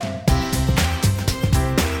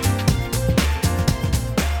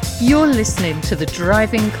You're listening to the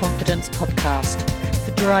Driving Confidence podcast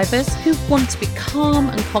for drivers who want to be calm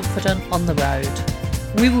and confident on the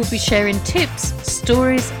road. We will be sharing tips,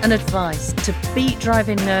 stories and advice to beat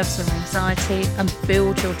driving nerves and anxiety and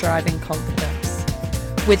build your driving confidence.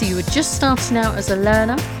 Whether you are just starting out as a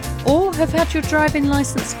learner or have had your driving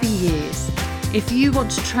licence for years, if you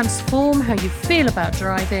want to transform how you feel about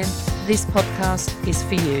driving, this podcast is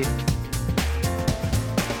for you.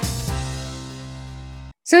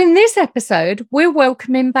 So in this episode, we're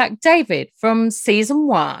welcoming back David from season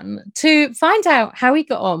 1 to find out how he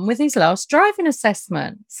got on with his last driving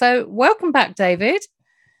assessment. So welcome back, David.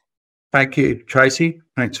 Thank you, Tracy.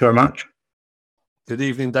 Thanks very much. Good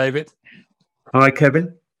evening, David. Hi,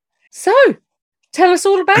 Kevin. So tell us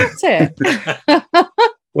all about it.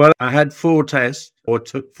 Well, I had 4 tests or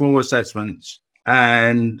took 4 assessments.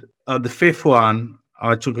 And the 5th one,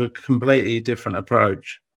 I took a completely different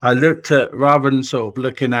approach. I looked at, rather than sort of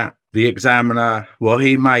looking at the examiner, what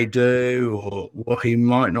he may do or what he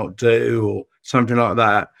might not do or something like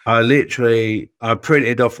that, I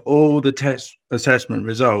printed off all the test assessment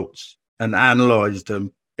results and analysed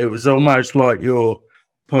them. It was almost like your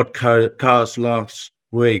podcast last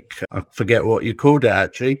week. I forget what you called it,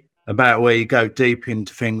 actually, about where you go deep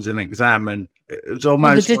into things and examine. It was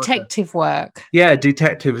almost the detective work. Yeah,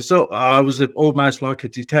 detective. So I was almost like a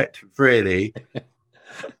detective, really.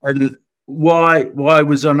 And why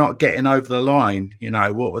was I not getting over the line? You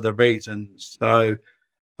know, what were the reasons? So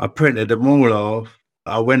I printed them all off.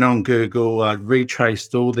 I went on Google. I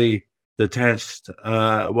retraced all the tests,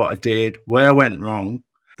 what I did, where I went wrong.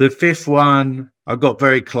 The 5th one, I got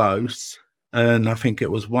very close. And I think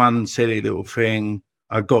it was one silly little thing.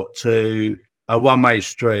 I got to a one-way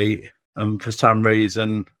street. And for some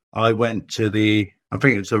reason, I went to I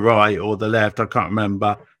think it was the right or the left. I can't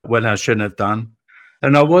remember, when I shouldn't have done.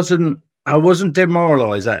 And I wasn't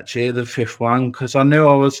demoralised, actually, the 5th one, because I knew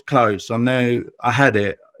I was close. I knew I had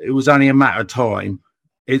it. It was only a matter of time.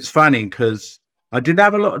 It's funny because I didn't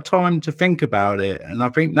have a lot of time to think about it. And I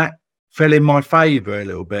think that fell in my favour a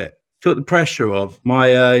little bit. Took the pressure off.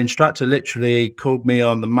 My instructor literally called me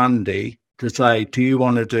on the Monday to say, do you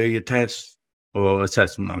want to do your test or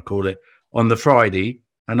assessment, I call it, on the Friday?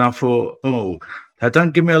 And I thought, that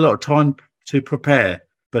don't give me a lot of time to prepare.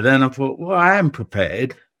 But then I thought, well, I am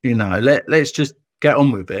prepared, you know, let's just get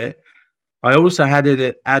on with it. I also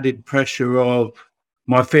had added pressure of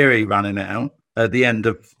my theory running out at the end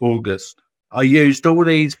of August. I used all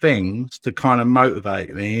these things to kind of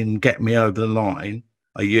motivate me and get me over the line.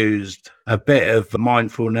 I used a bit of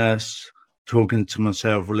mindfulness, talking to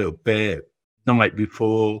myself a little bit. The night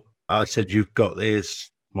before, I said, you've got this.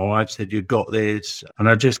 My wife said, you've got this. And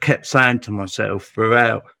I just kept saying to myself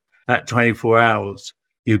throughout that 24 hours,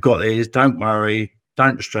 you've got this, don't worry,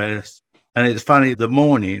 don't stress. And it's funny, the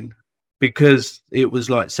morning, because it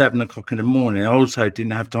was like 7 o'clock in the morning, I also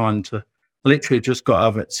didn't have time to, literally just got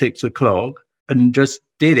up at 6 o'clock and just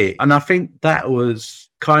did it. And I think that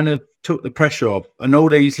was kind of took the pressure off. And all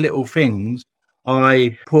these little things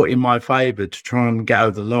I put in my favour to try and get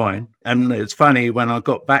over the line. And it's funny, when I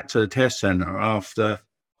got back to the test centre after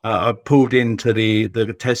I pulled into the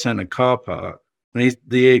test centre car park, and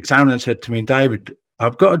the examiner said to me, David,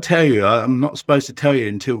 I've got to tell you, I'm not supposed to tell you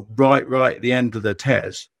until right at the end of the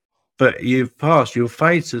test, but you've passed. Your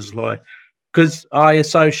face is like, because I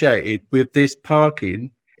associated with this parking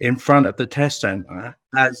in front of the test centre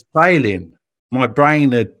as failing. My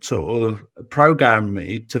brain had sort of programmed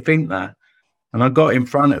me to think that. And I got in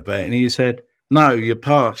front of it and he said, no, you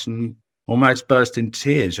passed, and almost burst into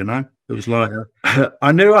tears, you know. It was like,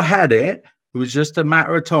 I knew I had it. It was just a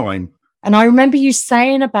matter of time. And I remember you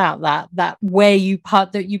saying about that where you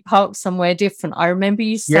parked somewhere different. I remember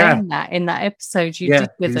you saying that in that episode you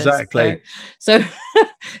did with exactly. us.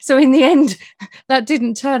 So in the end, that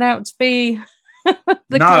didn't turn out to be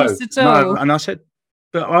the case at all. No. And I said,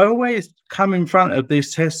 but I always come in front of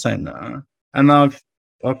this test centre and I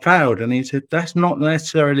failed. And he said, that's not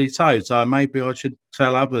necessarily so. So maybe I should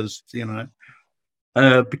tell others, you know,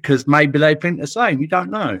 because maybe they think the same. You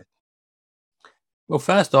don't know. Well,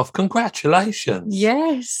 first off, congratulations.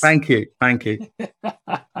 Yes. Thank you.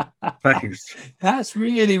 Thanks. That's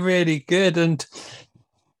really, really good. And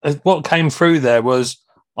what came through there was,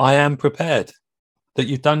 I am prepared. That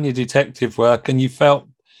you've done your detective work and you felt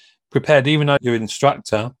prepared, even though your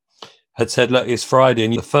instructor had said, look, it's Friday.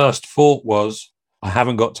 And the first thought was, I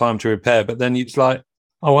haven't got time to prepare. But then it's like,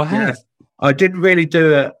 oh, I have. Yeah. I didn't really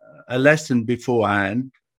do a lesson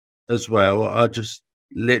beforehand as well. I just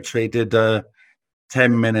literally did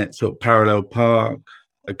 10 minutes sort of parallel park,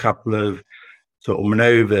 a couple of sort of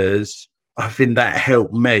manoeuvres. I think that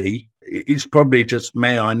helped me. it's probably just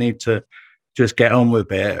me. I need to just get on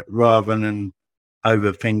with it rather than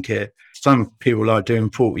overthink it. Some people like doing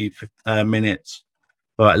 40 minutes,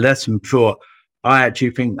 like lesson short. I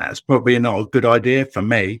actually think that's probably not a good idea for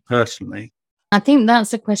me personally. I think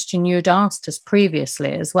that's a question you had asked us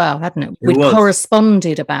previously as well, hadn't it? It We was.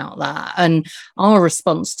 corresponded about that. And our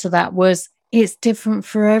response to that was, it's different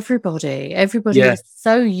for everybody. Everybody Yeah. is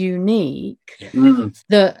so unique Mm.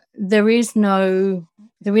 that there is no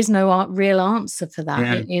real answer for that.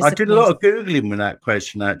 Yeah. It is I did a lot of Googling with that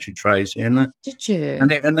question, actually, Tracy, and Did you?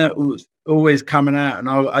 it was always coming out. And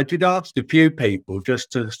I did ask a few people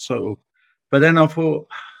just to sort of, but then I thought,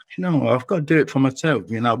 I've got to do it for myself.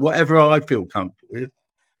 Whatever I feel comfortable with,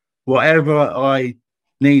 whatever I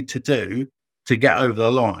need to do to get over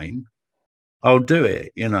the line, I'll do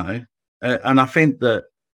it, And I think that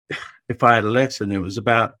if I had a lesson, it was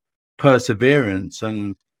about perseverance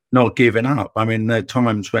and not giving up. I mean, there are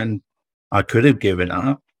times when I could have given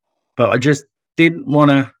up, but I just didn't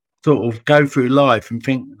want to sort of go through life and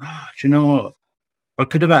think, do you know what? I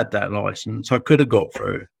could have had that license. I could have got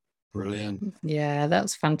through. Brilliant. Yeah,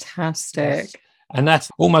 that's fantastic. Yes. And that's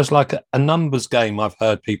almost like a numbers game, I've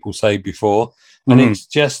heard people say before. And it's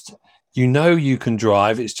just, you can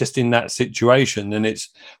drive. It's just in that situation. And it's,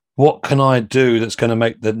 what can I do that's going to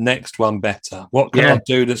make the next one better? What can I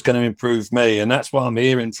do that's going to improve me? And that's what I'm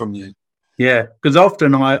hearing from you. Yeah, because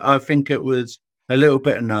often I think it was a little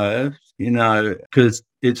bit of nerves, because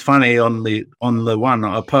it's funny on the one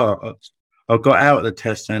that I got out of the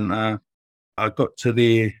test centre. I got to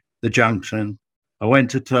the junction. I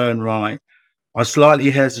went to turn right. I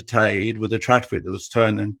slightly hesitated with the traffic that was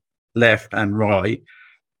turning left and right.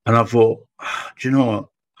 And I thought, do you know what?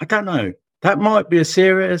 I don't know. That might be a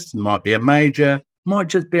serious, might be a major, might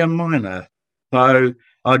just be a minor. So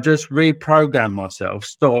I just reprogrammed myself,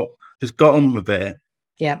 stopped, just got on with it,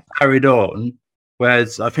 carried on.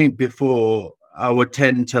 Whereas I think before I would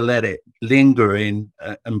tend to let it linger in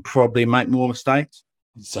and probably make more mistakes.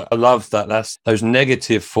 So I love that. Those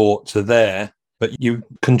negative thoughts are there, but you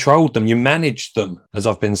controlled them, you managed them, as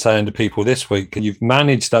I've been saying to people this week, and you've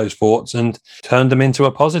managed those thoughts and turned them into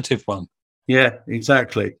a positive one. Yeah,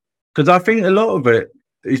 exactly. Because I think a lot of it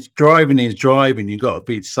is driving. You've got to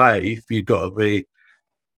be safe. You've got to be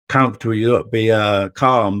comfortable. You've got to be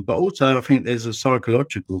calm. But also, I think there's a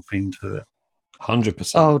psychological thing to it.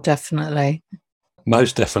 100%. Oh, definitely.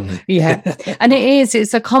 Most definitely. Yeah. And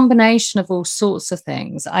it's a combination of all sorts of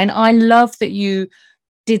things. And I love that you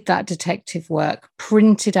did that detective work,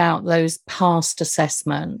 printed out those past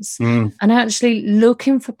assessments and actually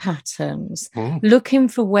looking for patterns, looking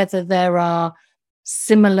for whether there are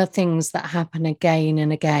similar things that happen again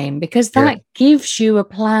and again, because that gives you a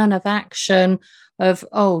plan of action of,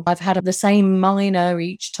 I've had the same minor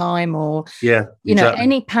each time, or,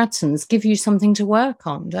 any patterns give you something to work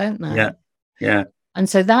on, don't they? Yeah. Yeah. And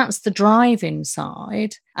so that's the driving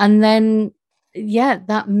side. And then,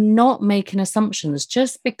 that not making assumptions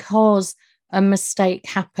just because a mistake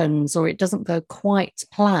happens or it doesn't go quite to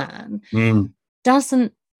plan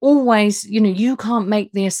doesn't always, you can't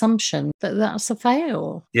make the assumption that that's a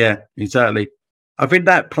fail. Yeah, exactly. I think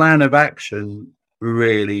that plan of action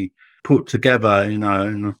really put together,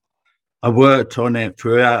 and I worked on it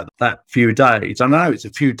throughout that few days. I know it's a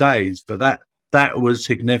few days, but that was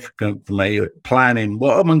significant for me, planning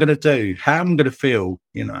what am I going to do, how I'm going to feel,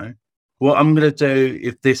 what I'm going to do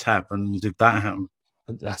if this happens, if that happens.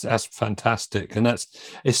 That's fantastic. And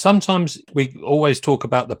it's sometimes we always talk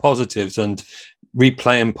about the positives and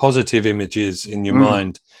replaying positive images in your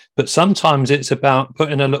mind, but sometimes it's about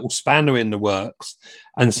putting a little spanner in the works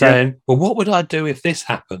and saying, well, what would I do if this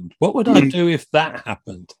happened? What would I do if that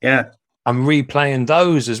happened? Yeah. And replaying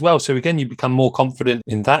those as well. So again, you become more confident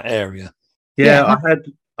in that area. Yeah.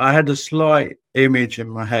 I had a slight image in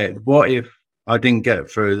my head. What if I didn't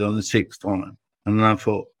get through on the sixth one? And I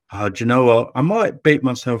thought, do you know what? I might beat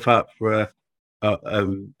myself up for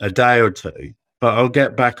a day or two, but I'll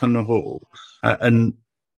get back on the horse. And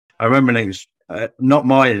I remember it was not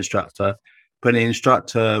my instructor, but an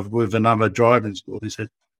instructor with another driving school. He said,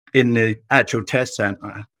 in the actual test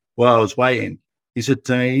centre, while I was waiting, he said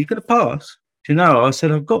to me, "You're going to pass." Do you know? I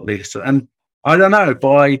said, "I've got this." And I don't know,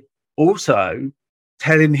 by also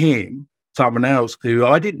telling him, someone else who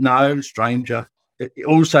I didn't know, a stranger, it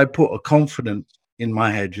also put a confidence in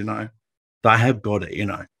my head, that I have got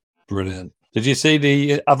it, Brilliant. Did you see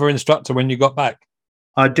the other instructor when you got back?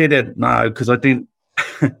 I didn't, no, because I didn't.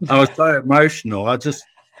 I was so emotional. I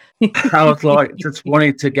was like, just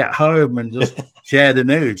wanting to get home and just share the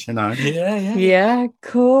news, Yeah, of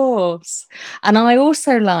course. And I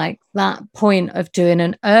also like that point of doing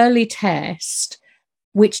an early test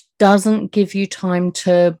which doesn't give you time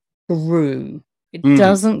to brew. It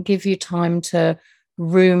doesn't give you time to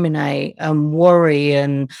ruminate and worry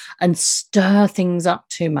and stir things up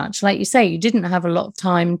too much. Like you say, you didn't have a lot of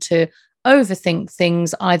time to overthink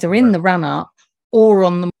things either in the run up or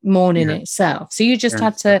on the morning itself. So you just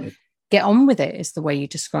had to get on with it, is the way you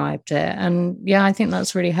described it. And yeah, I think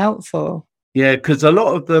that's really helpful. Yeah, because a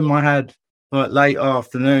lot of them I had like late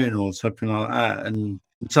afternoon or something like that. And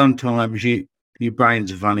sometimes your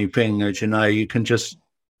brain's a funny thing, as you know, you can just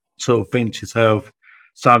sort of think to yourself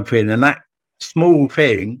something, and that small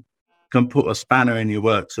thing can put a spanner in your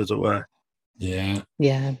works, as it were. Yeah.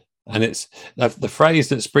 Yeah. And it's the phrase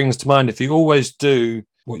that springs to mind: if you always do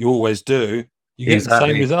what you always do, you get the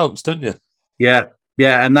same results, don't you? Yeah.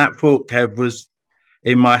 Yeah. And that thought, Kev, was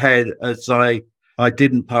in my head as I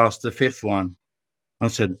didn't pass the fifth one. I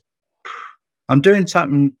said, I'm doing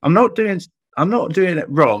something. I'm not doing it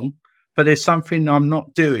wrong, but there's something I'm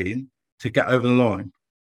not doing to get over the line.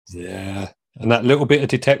 Yeah. And that little bit of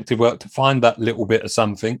detective work to find that little bit of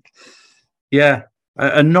something. Yeah.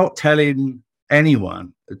 And not telling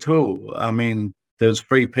anyone at all. I mean, there was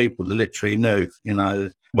 3 people that literally knew, you know,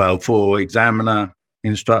 well, 4 examiner,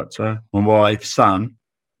 instructor, my wife, son,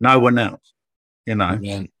 no one else, you know.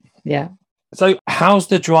 Yeah. So how's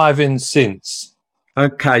the driving since?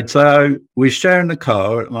 Okay, so we're sharing the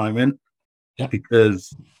car at the moment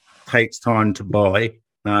because it takes time to buy,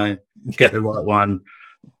 get the right one.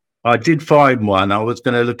 I did find one. I was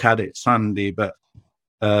going to look at it Sunday, but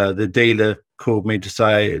the dealer called me to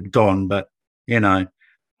say gone. But, you know,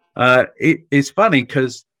 it's funny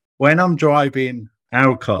because when I'm driving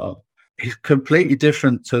our car, it's completely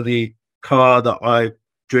different to the car that I've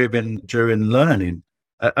driven during learning.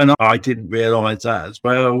 And I didn't realise that as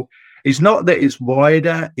well. It's not that it's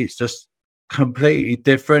wider, it's just completely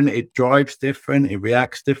different. It drives different, it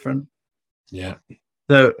reacts different. Yeah.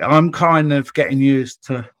 So I'm kind of getting used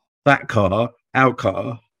to that car, our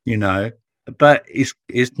car, you know, but it's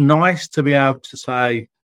nice to be able to say,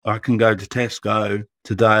 I can go to Tesco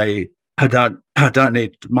today. I don't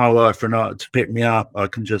need my wife or I to pick me up. I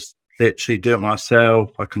can just literally do it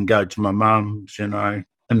myself. I can go to my mum's, you know,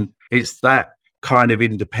 and it's that kind of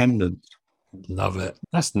independence. Love it.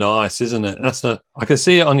 That's nice, isn't it? I can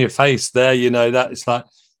see it on your face there, you know, that it's like,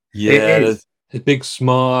 yeah, a big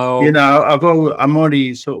smile. You know, I'm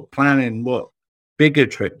already sort of planning what bigger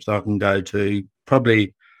trips I can go to,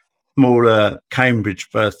 probably smaller Cambridge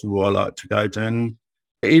Festival I like to go to, and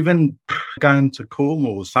even going to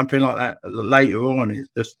Cornwall, something like that later on. It's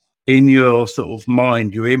just in your sort of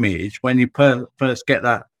mind, your image, when you first get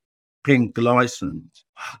that pink license.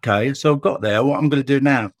 Okay, so I've got there, what I'm going to do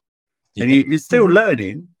now? And you're still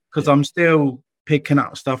learning, because I'm still picking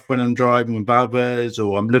up stuff when I'm driving with others,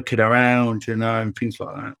 or I'm looking around, you know, and things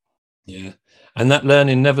like that. Yeah. And that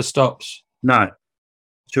learning never stops. No.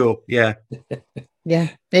 Sure. Yeah. Yeah.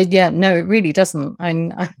 No, it really doesn't.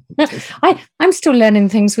 I'm still learning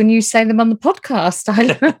things when you say them on the podcast.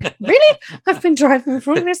 Really? I've been driving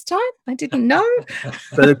for all this time? I didn't know.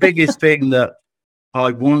 But the biggest thing that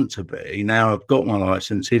I want to be, now I've got my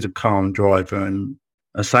license, is a calm driver and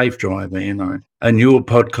a safe driver, you know. And your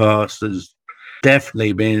podcast has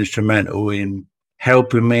definitely been instrumental in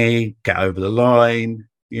helping me get over the line,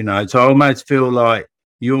 you know. So I almost feel like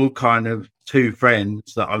you're kind of 2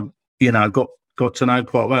 friends that I've, you know, got to know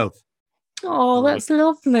quite well. Oh, that's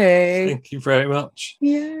lovely. Thank you very much.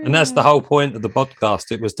 Yeah. And that's the whole point of the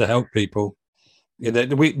podcast. It was to help people, you know,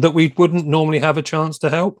 that we wouldn't normally have a chance to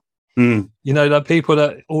help. You know, that people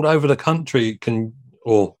that all over the country can,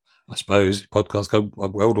 or I suppose podcasts go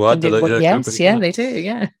worldwide. They do.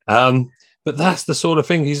 Yeah. But that's the sort of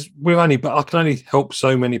thing. I can only help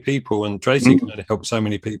so many people, and Tracy can only help so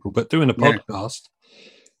many people. But doing a podcast,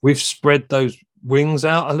 we've spread those wings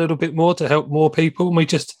out a little bit more to help more people. And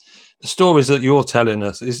the stories that you're telling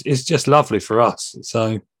us is just lovely for us.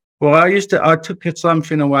 So, well, I took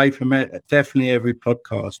something away from it, definitely every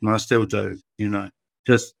podcast, and I still do, you know,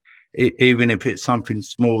 just even if it's something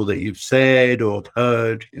small that you've said or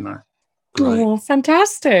heard, you know. Great. Oh,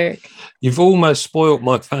 fantastic. You've almost spoilt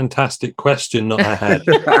my fantastic question that I had.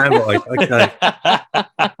 Okay.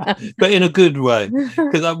 But in a good way.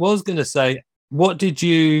 Because I was going to say, what did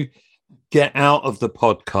you get out of the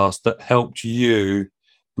podcast that helped you?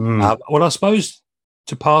 Well, I suppose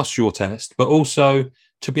to pass your test, but also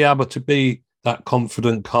to be able to be that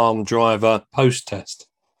confident, calm driver post-test.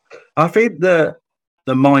 I think the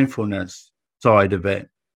mindfulness side of it,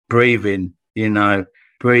 breathing, you know,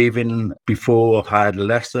 breathing before I've had a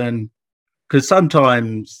lesson. Because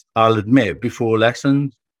sometimes, I'll admit, before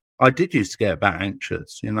lessons, I did used to get a bit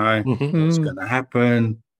anxious, you know, what's going to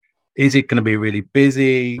happen? is it going to be really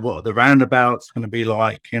busy? What are the roundabouts going to be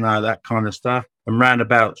like? You know, that kind of stuff. And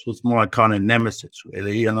roundabouts was my kind of nemesis,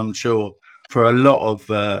 really. And I'm sure for a lot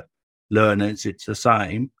of learners, it's the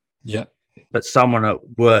same. Yeah. But someone at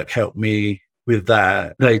work helped me with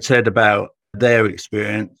that. They said about their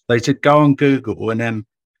experience. They said, go on Google and then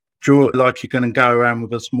draw it like you're going to go around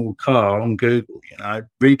with a small car on Google, you know,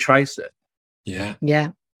 retrace it. Yeah.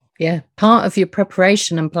 Yeah. Yeah. Part of your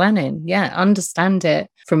preparation and planning. Yeah. Understand it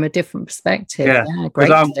from a different perspective. Yeah. Great.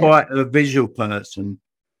 Because I'm quite a visual person.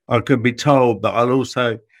 I could be told, but I'll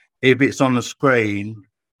also, if it's on the screen,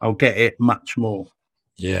 I'll get it much more.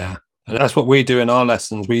 Yeah. And that's what we do in our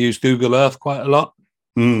lessons. We use Google Earth quite a lot.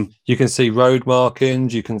 Mm. You can see road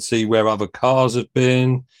markings. You can see where other cars have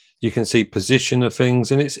been. You can see position of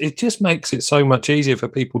things. And it just makes it so much easier for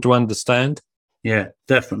people to understand. Yeah,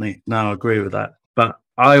 definitely. No, I agree with that. But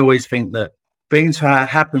I always think that things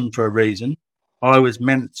happen for a reason. I was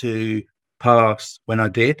meant to pass when I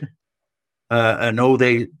did. And all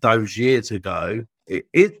those years ago,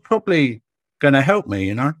 it's probably going to help me,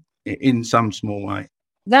 you know, in some small way.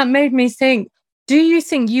 That made me think, do you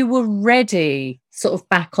think you were ready sort of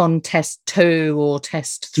back on test 2 or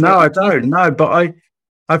test 3? No, I don't. No, but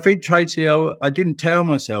I think, Tracy, I didn't tell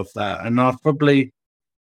myself that. And I probably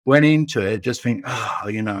went into it just think,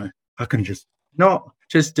 you know, I can just not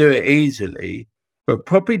just do it easily, but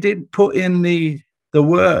probably didn't put in the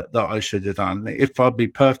work that I should have done, if I'd be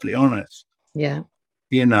perfectly honest. Yeah.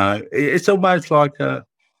 You know, it's almost like a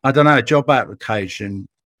job application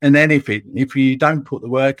and anything. If you don't put the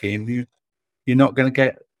work in, you're not going to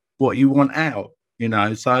get what you want out, you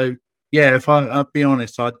know. So, yeah, if I'll be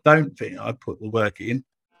honest, I don't think I put the work in.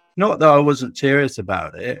 Not that I wasn't serious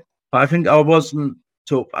about it, but I think I wasn't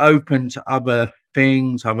sort of open to other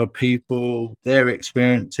things, other people, their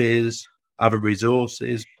experiences, other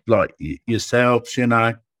resources like yourselves, you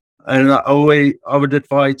know. And I would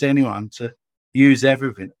advise anyone to use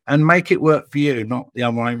everything and make it work for you, not the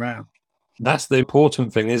other way around. That's the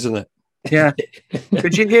important thing, isn't it? Yeah.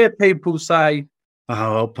 Because you hear people say,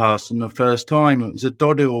 I'll pass on the first time. It was a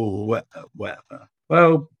doddle or whatever.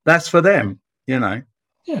 Well, that's for them, you know.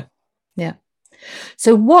 Yeah. Yeah.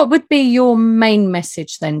 So what would be your main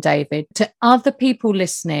message then, David, to other people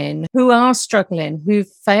listening who are struggling, who've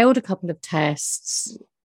failed a couple of tests,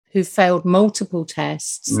 who failed multiple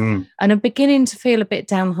tests and are beginning to feel a bit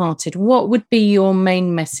downhearted? What would be your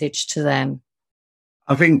main message to them?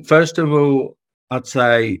 I think, first of all, I'd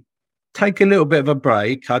say take a little bit of a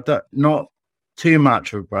break. Not too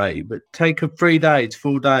much of a break, but take 3 days,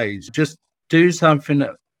 4 days. Just do something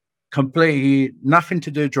that completely nothing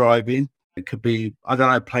to do with driving. It could be, I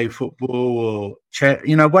don't know, play football or chess,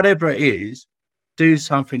 you know, whatever it is. Do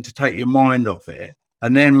something to take your mind off it.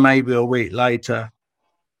 And then maybe a week later,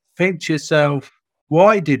 think to yourself,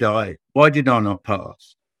 why did I not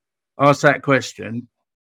pass? Ask that question.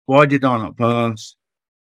 Why did I not pass?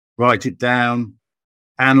 Write it down,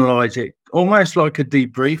 analyze it, almost like a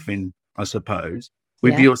debriefing, I suppose,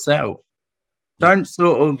 with yourself. Don't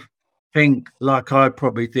sort of think like I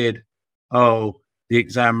probably did, the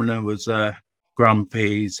examiner was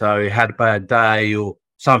grumpy, so he had a bad day or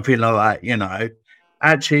something like that, you know.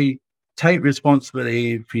 Actually, take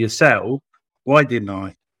responsibility for yourself. Why didn't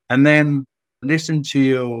I? And then listen to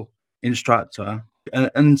your instructor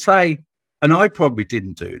and say, and I probably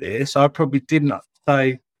didn't do this, I probably didn't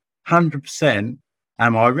say 100%,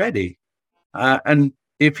 am I ready? And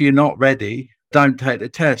if you're not ready, don't take the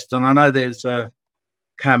test. And I know there's a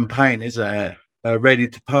campaign, is there, Ready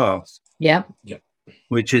to Pass? Yeah.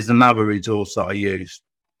 Which is another resource that I use.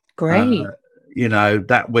 Great. You know,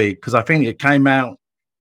 that week, because I think it came out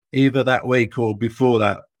either that week or before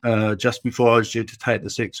that, just before I was due to take the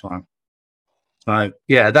 6th one. So,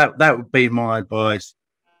 yeah, that would be my advice.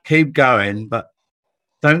 Keep going, but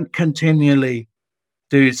don't continually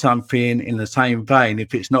do something in the same vein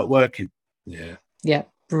if it's not working. Yeah.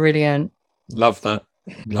 Brilliant. Love that.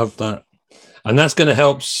 And that's going to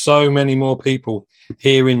help so many more people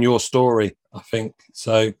hearing your story, I think.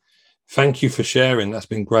 So thank you for sharing. That's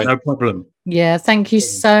been great. No problem. Yeah, thank you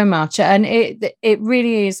so much. And it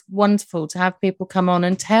really is wonderful to have people come on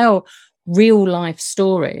and tell real life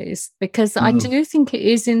stories, because I do think it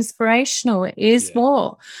is inspirational. It is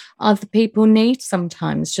what other people need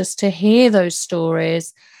sometimes, just to hear those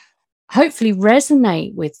stories, hopefully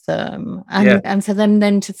resonate with them, and for them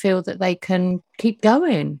then to feel that they can keep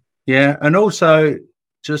going. Yeah, and also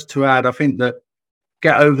just to add, I think that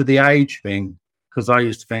get over the age thing, because I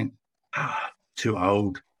used to think, too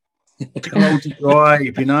old to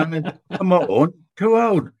drive, you know, come on, too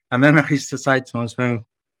old. And then I used to say to myself,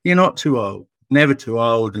 you're not too old, never too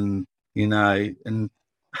old. And, you know, and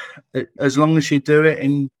as long as you do it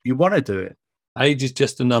and you want to do it. Age is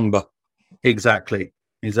just a number. Exactly.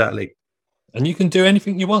 And you can do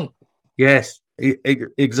anything you want. Yes,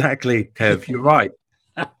 exactly, Kev. You're right.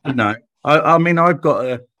 You know, I mean, I've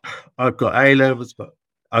got A levels, but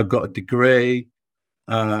I've got a degree.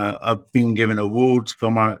 I've been given awards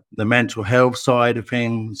for the mental health side of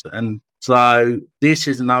things, and so this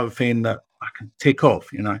is another thing that I can tick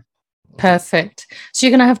off. You know. Perfect. So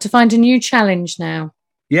you're going to have to find a new challenge now.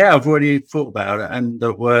 Yeah, I've already thought about it, and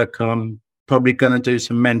at work, I'm probably going to do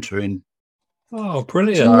some mentoring. Oh,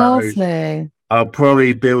 brilliant! Lovely. I'll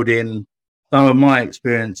probably build in some of my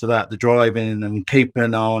experience about the driving and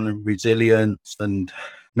keeping on and resilience and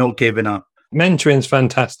not giving up. Mentoring's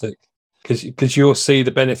fantastic because you'll see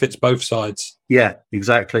the benefits both sides. Yeah,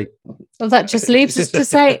 exactly. Well, that just leaves us to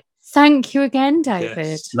say thank you again, David.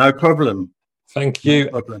 Yes. No problem. Thank you.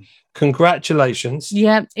 No problem. Congratulations.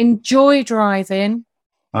 Yeah, enjoy driving.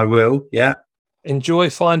 I will. Yeah. Enjoy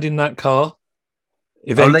finding that car.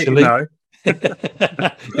 I'll let you Eventually. know.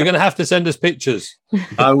 You're going to have to send us pictures.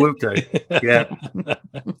 I will do. Yeah.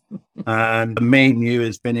 And meeting you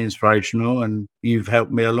has been inspirational, and you've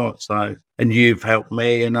helped me a lot. And you've helped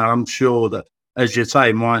me, and I'm sure that, as you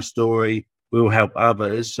say, my story will help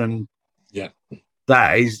others. And yeah,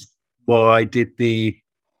 that is why I did the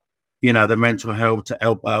mental health, to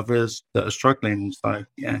help others that are struggling. So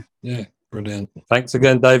yeah. Yeah, brilliant. Thanks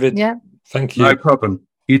again, David. Yeah. Thank you. No problem.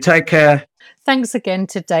 You take care. Thanks again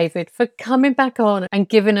to David for coming back on and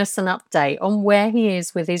giving us an update on where he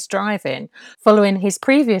is with his driving following his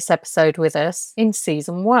previous episode with us in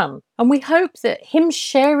season 1. And we hope that him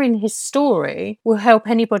sharing his story will help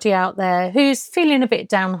anybody out there who's feeling a bit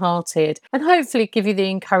downhearted and hopefully give you the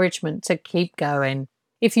encouragement to keep going.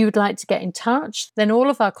 If you would like to get in touch, then all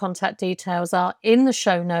of our contact details are in the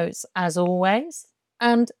show notes as always.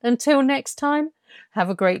 And until next time, have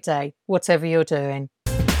a great day, whatever you're doing.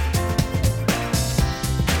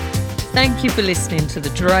 Thank you for listening to the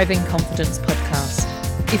Driving Confidence Podcast.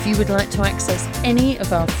 If you would like to access any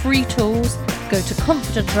of our free tools, go to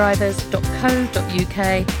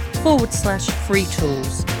confidentdrivers.co.uk/free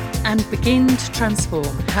tools and begin to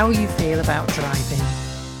transform how you feel about driving.